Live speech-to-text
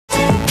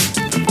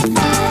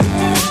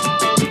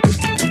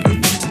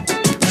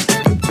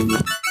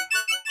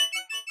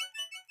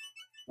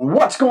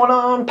What's going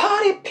on,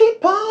 party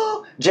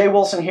people? Jay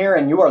Wilson here,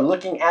 and you are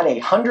looking at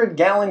a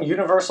 100-gallon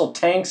Universal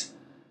Tanks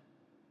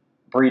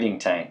breeding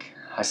tank.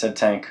 I said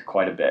tank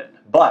quite a bit,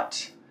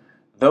 but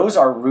those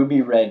are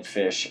ruby red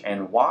fish,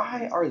 and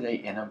why are they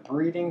in a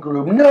breeding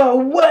group? No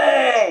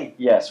way!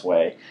 Yes,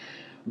 way.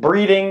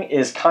 Breeding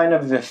is kind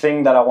of the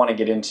thing that I want to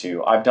get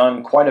into. I've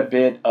done quite a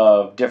bit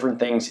of different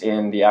things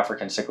in the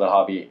African cichlid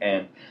hobby,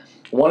 and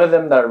one of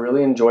them that I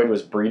really enjoyed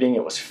was breeding.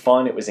 It was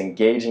fun, it was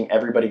engaging,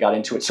 everybody got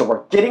into it. So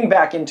we're getting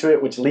back into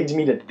it, which leads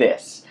me to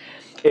this.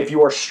 If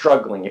you are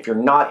struggling, if you're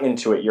not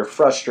into it, you're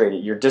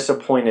frustrated, you're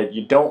disappointed,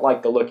 you don't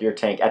like the look of your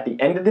tank, at the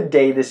end of the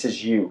day, this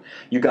is you.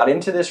 You got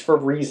into this for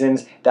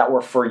reasons that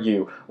were for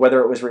you, whether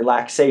it was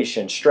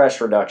relaxation, stress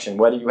reduction,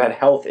 whether you had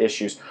health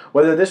issues,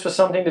 whether this was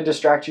something to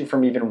distract you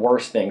from even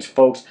worse things.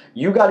 Folks,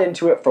 you got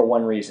into it for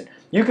one reason.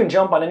 You can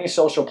jump on any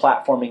social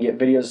platform and get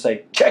videos and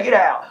say, check it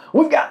out,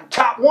 we've got the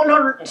top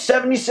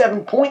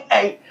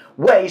 177.8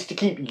 ways to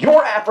keep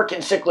your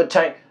African cichlid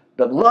tank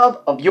the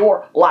love of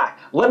your life.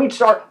 Let me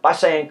start by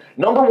saying,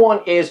 number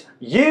one is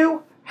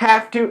you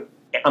have to,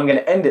 I'm going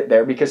to end it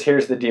there because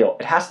here's the deal.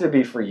 It has to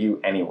be for you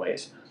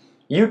anyways.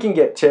 You can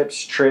get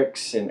tips,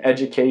 tricks, and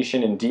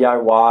education and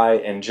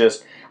DIY and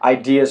just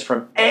ideas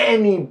from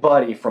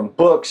anybody, from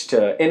books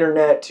to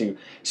internet to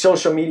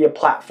social media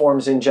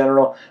platforms in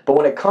general. But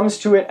when it comes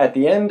to it, at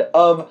the end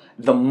of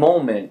the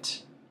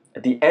moment,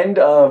 at the end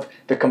of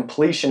the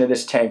completion of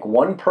this tank,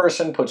 one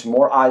person puts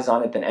more eyes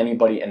on it than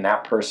anybody, and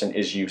that person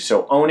is you.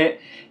 So own it,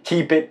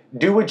 keep it,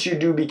 do what you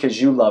do because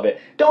you love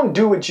it. Don't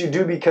do what you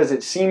do because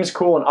it seems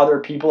cool and other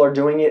people are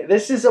doing it.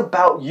 This is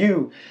about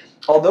you.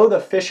 Although the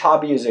fish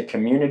hobby is a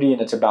community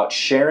and it's about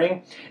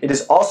sharing, it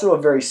is also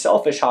a very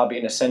selfish hobby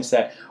in a sense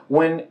that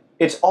when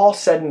it's all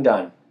said and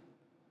done,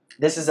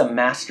 this is a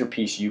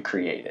masterpiece you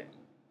created.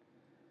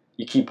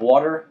 You keep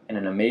water and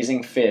an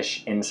amazing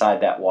fish inside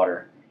that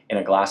water in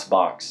a glass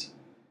box,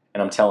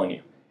 and I'm telling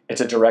you, it's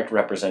a direct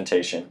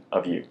representation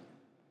of you.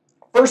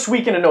 First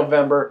weekend in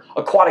November,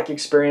 aquatic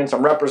experience.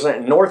 I'm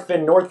representing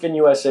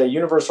northfinusa,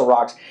 Universal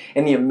Rocks,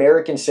 and the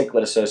American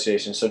Cichlid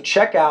Association. So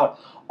check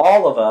out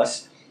all of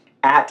us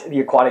at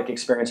the aquatic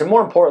experience, and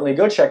more importantly,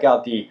 go check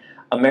out the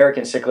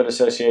American Cichlid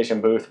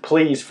Association booth.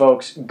 Please,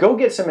 folks, go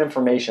get some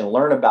information,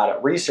 learn about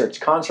it, research,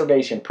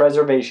 conservation,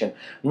 preservation,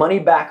 money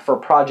back for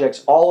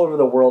projects all over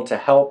the world to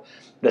help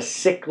the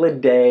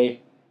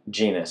Cichlidae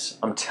genus.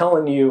 I'm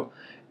telling you,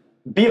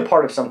 be a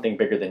part of something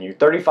bigger than you.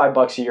 35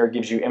 bucks a year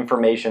gives you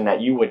information that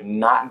you would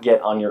not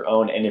get on your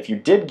own, and if you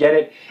did get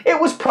it, it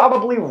was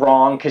probably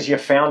wrong because you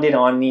found it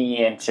on the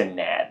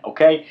internet,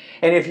 okay?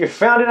 And if you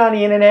found it on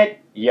the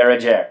internet, you're a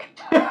jerk.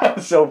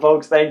 So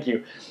folks, thank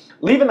you.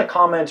 Leave in the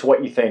comments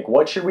what you think.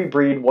 What should we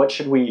breed? What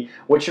should we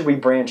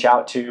branch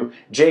out to?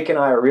 Jake and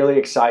I are really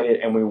excited,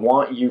 and we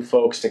want you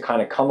folks to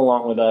kind of come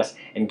along with us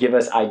and give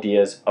us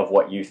ideas of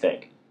what you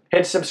think.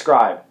 Hit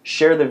subscribe,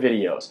 share the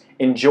videos,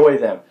 enjoy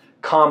them,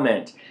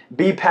 comment,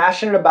 be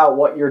passionate about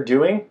what you're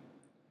doing,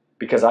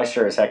 because I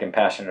sure as heck am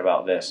passionate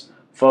about this.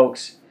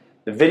 Folks,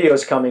 the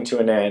video's coming to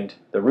an end,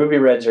 the ruby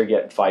reds are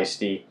getting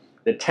feisty,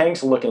 the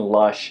tank's looking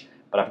lush,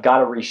 but I've got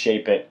to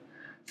reshape it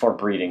for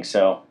breeding,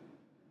 so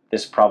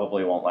this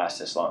probably won't last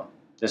this long.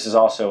 This is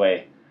also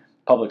a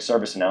public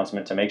service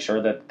announcement to make sure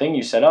that the thing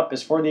you set up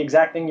is for the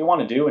exact thing you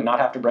want to do and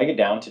not have to break it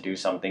down to do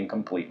something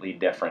completely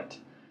different.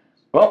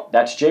 Well,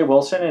 that's Jay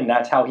Wilson, and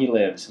that's how he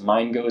lives.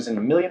 Mine goes in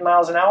 1,000,000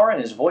 miles an hour,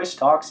 and his voice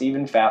talks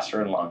even faster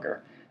and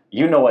longer.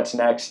 You know what's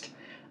next.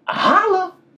 Holla!